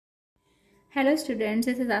Hello students,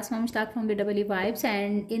 this is Asma Mushtaq from eevibes,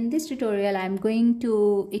 and in this tutorial I am going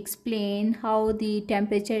to explain how the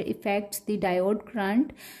temperature affects the diode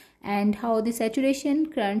current and how the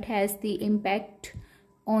saturation current has the impact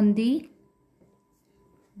on the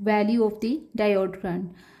value of the diode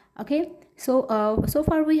current. Okay, so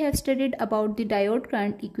far we have studied about the diode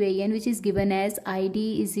current equation, which is given as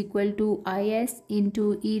ID is equal to IS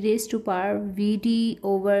into e raised to power VD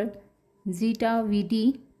over zeta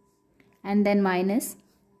VD and then minus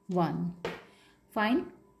 1. Fine.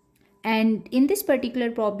 And in this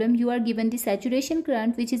particular problem you are given the saturation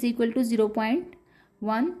current, which is equal to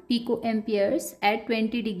 0.1 picoamperes at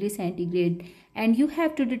 20 degrees centigrade, and you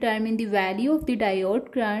have to determine the value of the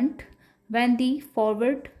diode current when the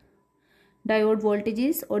forward diode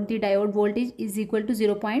voltages or the diode voltage is equal to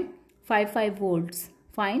 0.55 volts.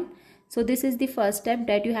 Fine. So this is the first step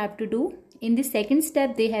that you have to do. In the second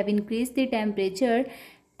step they have increased the temperature,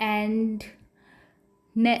 and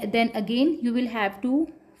then again you will have to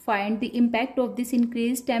find the impact of this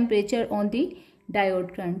increased temperature on the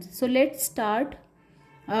diode current. So let's start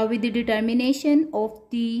with the determination of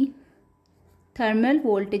the thermal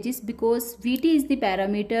voltages, because Vt is the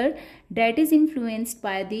parameter that is influenced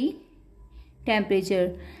by the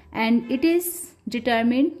temperature, and it is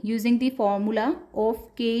determined using the formula of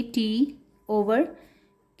Kt over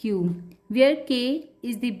Q, where K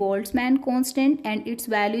is the Boltzmann constant and its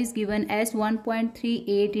value is given as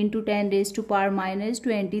 1.38 into 10 raised to power minus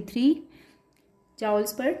 23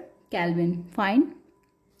 joules per Kelvin. Fine.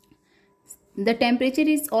 The temperature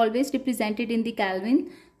is always represented in the Kelvin.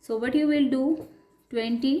 So what you will do,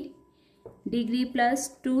 20 degree plus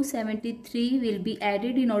 273 will be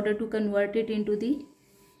added in order to convert it into the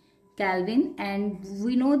Kelvin, and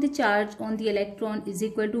we know the charge on the electron is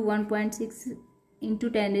equal to 1.6 into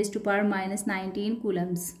 10 raised to power minus 19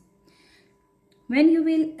 coulombs. When you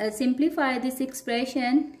will simplify this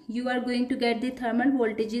expression, you are going to get the thermal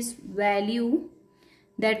voltages value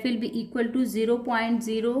that will be equal to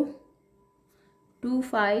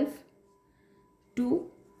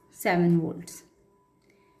 0.025227 volts.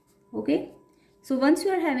 Okay, so once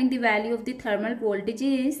you are having the value of the thermal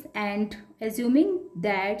voltages, and assuming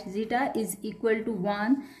that zeta is equal to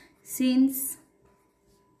 1, since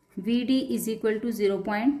Vd is equal to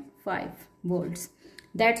 0.5 volts,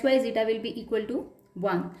 that's why zeta will be equal to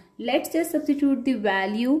 1. Let's just substitute the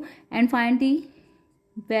value and find the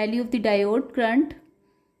value of the diode current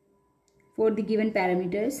for the given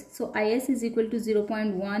parameters. So Is is equal to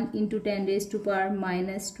 0.1 into 10 raised to power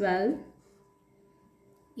minus 12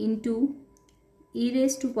 into e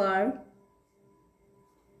raised to power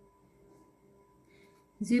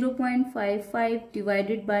 0.55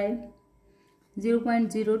 divided by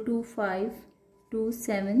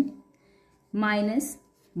 0.02527 minus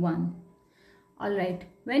 1. Alright,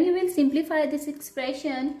 when you will simplify this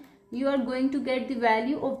expression, you are going to get the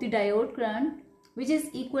value of the diode current, which is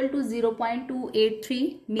equal to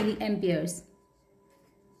 0.283 milliamperes.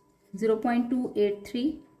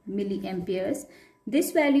 0.283 milliamperes.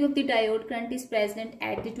 This value of the diode current is present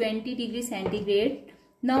at the 20 degrees centigrade.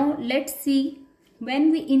 Now let's see, when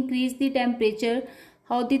we increase the temperature,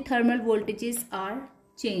 how the thermal voltages are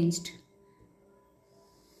changed.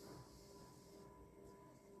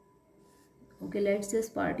 Okay, let's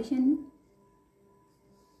just partition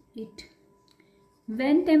it.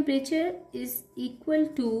 When temperature is equal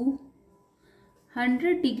to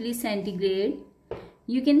 100 degrees centigrade,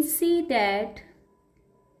 you can see that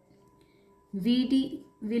Vd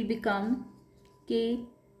will become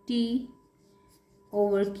Kt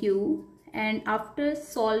over Q, and after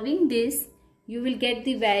solving this you will get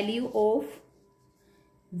the value of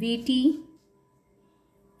Vt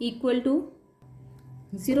equal to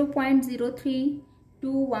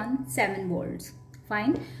 0.03217 volts.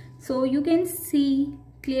 Fine. So you can see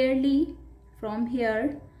clearly from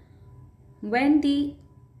here, when the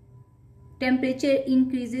temperature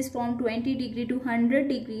increases from 20 degree to 100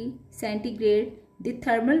 degree centigrade, the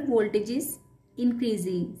thermal voltage is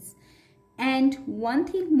increasing. And one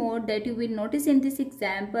thing more that you will notice in this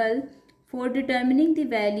example, for determining the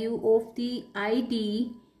value of the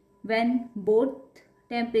ID when both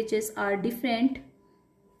temperatures are different,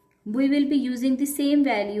 we will be using the same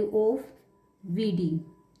value of Vd.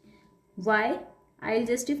 Why? I'll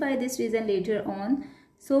justify this reason later on.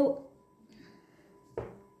 So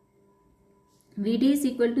Vd is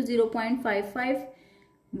equal to 0.55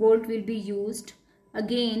 volt will be used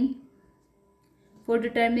again for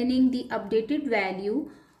determining the updated value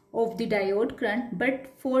of the diode current. But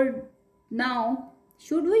for now,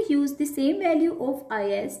 should we use the same value of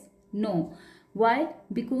Is? No. Why?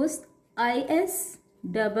 Because Is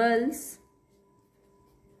doubles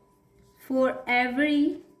for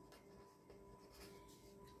every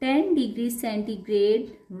 10 degrees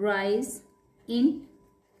centigrade rise in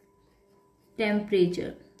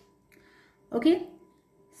temperature. Okay,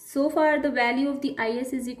 so far the value of the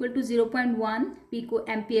IS is equal to 0.1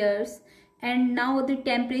 picoamperes, and now the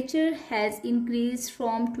temperature has increased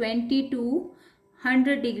from 20 to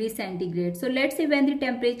 100 degrees centigrade. So let's say when the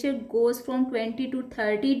temperature goes from 20 to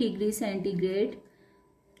 30 degrees centigrade,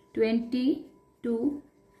 20 to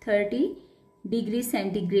 30 degrees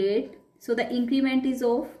centigrade, so the increment is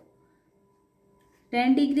of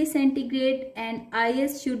 10 degrees centigrade and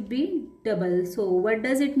IS should be double. So what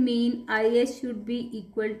does it mean? IS should be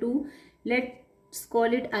equal to, let's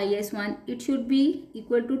call it IS1. It should be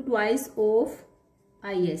equal to twice of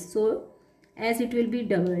IS. So as it will be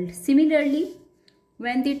doubled. Similarly,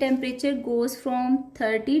 when the temperature goes from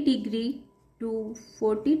 30 degree to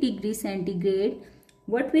 40 degrees centigrade,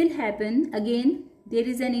 what will happen? Again, there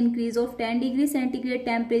is an increase of 10 degrees centigrade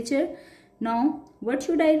temperature. Now, what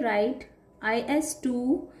should I write?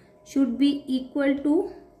 IS2 should be equal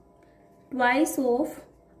to twice of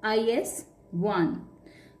IS1.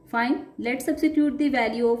 Fine. Let's substitute the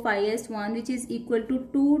value of IS1, which is equal to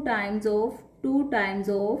 2 times of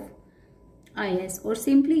IS, or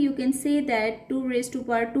simply you can say that 2 raised to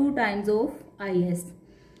power 2 times of IS.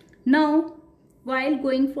 Now, while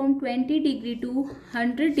going from 20 degree to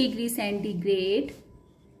 100 degree centigrade,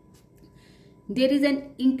 there is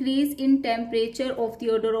an increase in temperature of the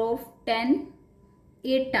order of 8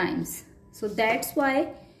 times. So that's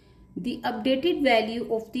why the updated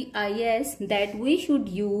value of the IS that we should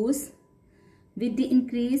use with the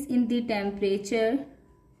increase in the temperature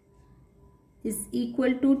is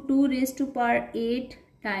equal to 2 raised to power 8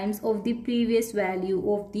 times of the previous value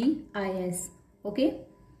of the IS. Okay,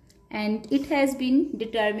 and it has been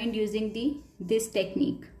determined using this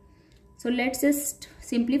technique. So let's just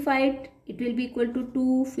simplify it. It will be equal to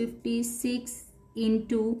 256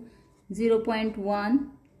 into 0.1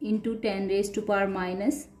 into 10 raised to power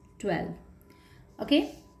minus 12.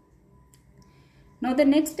 Okay. Now the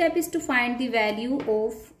next step is to find the value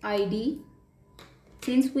of ID.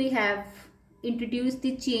 Since we have introduced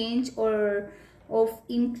the change or of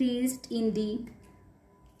increased in the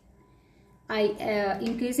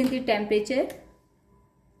increase in the temperature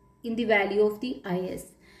in the value of the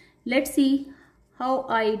IS. Let's see how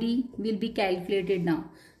ID will be calculated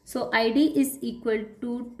now. So ID is equal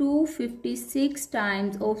to 256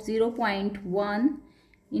 times of 0.1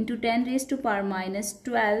 into 10 raised to power minus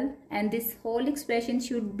 12, and this whole expression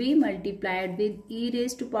should be multiplied with e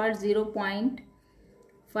raised to power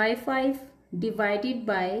 0.55 divided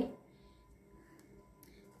by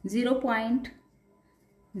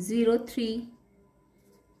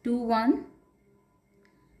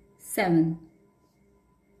 0.03217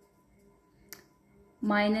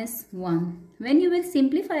 minus 1. When you will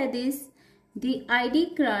simplify this, the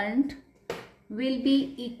ID current will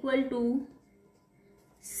be equal to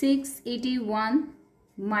 681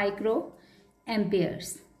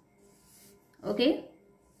 microamperes. Okay.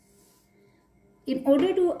 In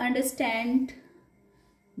order to understand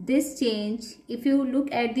this change, if you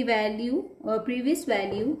look at the value or previous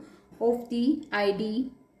value of the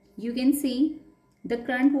ID, you can see the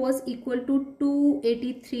current was equal to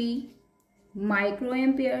 283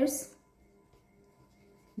 microamperes,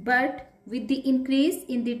 but with the increase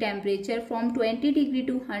in the temperature from 20 degree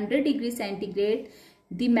to 100 degree centigrade,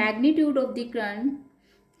 the magnitude of the current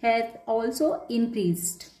has also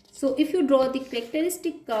increased. So if you draw the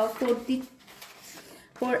characteristic curve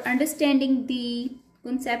for understanding the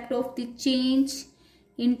concept of the change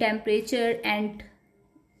in temperature, and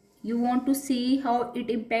you want to see how it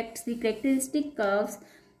impacts the characteristic curves.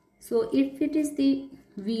 So if it is the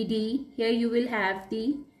VD, here you will have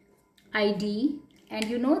the ID, and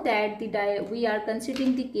you know that the diode, we are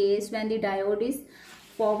considering the case when the diode is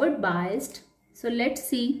forward biased. So let's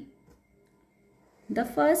see the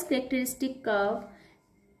first characteristic curve,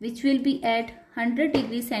 which will be at 100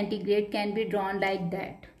 degree centigrade, can be drawn like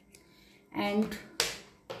that, and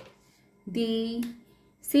the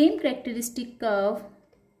same characteristic curve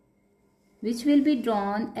which will be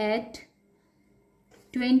drawn at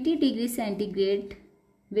 20 degree centigrade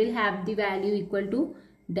will have the value equal to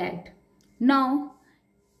that. Now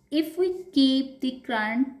if we keep the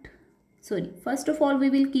current, first of all we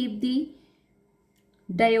will keep the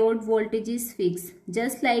diode voltages fixed,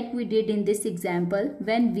 just like we did in this example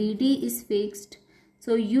when VD is fixed.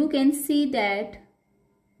 So you can see that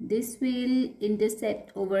this will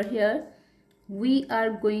intersect over here. We are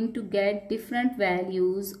going to get different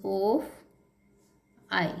values of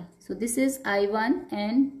I. So this is I1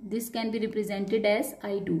 and this can be represented as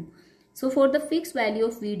I2. So for the fixed value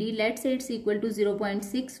of Vd, let's say it's equal to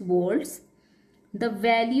 0.6 volts. The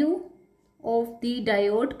value of the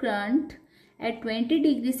diode current at 20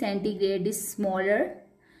 degrees centigrade is smaller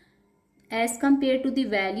as compared to the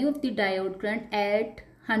value of the diode current at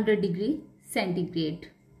 100 degree centigrade.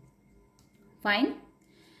 Fine.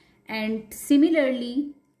 And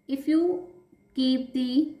similarly, if you keep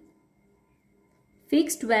the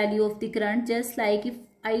fixed value of the current, just like if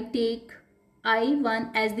I take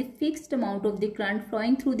I1 as the fixed amount of the current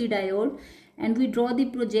flowing through the diode, and we draw the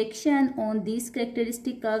projection on this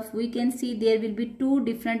characteristic curve, we can see there will be two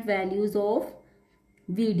different values of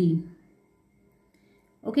Vd.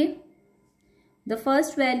 Okay. The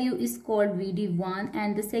first value is called Vd1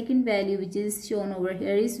 and the second value, which is shown over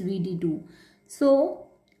here, is Vd2. So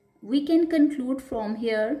we can conclude from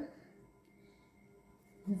here,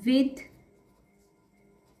 with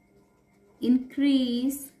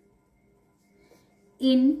increase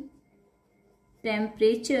in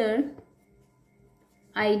temperature,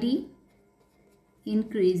 Id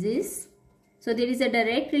increases. So there is a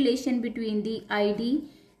direct relation between the Id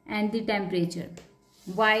and the temperature.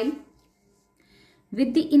 While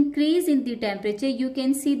with the increase in the temperature, you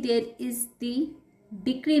can see there is the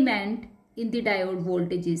decrement in the diode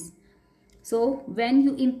voltages. So when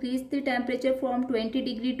you increase the temperature from 20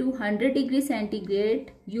 degree to 100 degree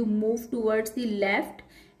centigrade, you move towards the left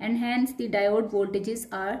and hence the diode voltages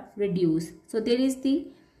are reduced. So there is the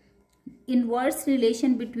inverse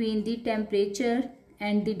relation between the temperature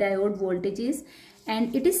and the diode voltages,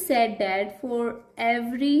 and it is said that for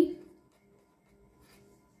every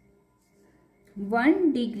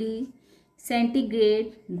 1 degree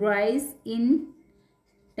centigrade rise in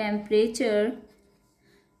temperature,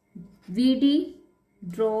 Vd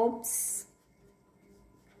drops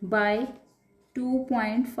by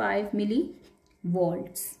 2.5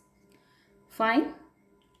 millivolts. Fine.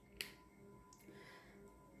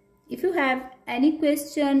 If you have any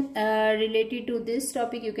question related to this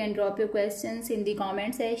topic, you can drop your questions in the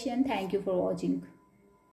comment section. Thank you for watching.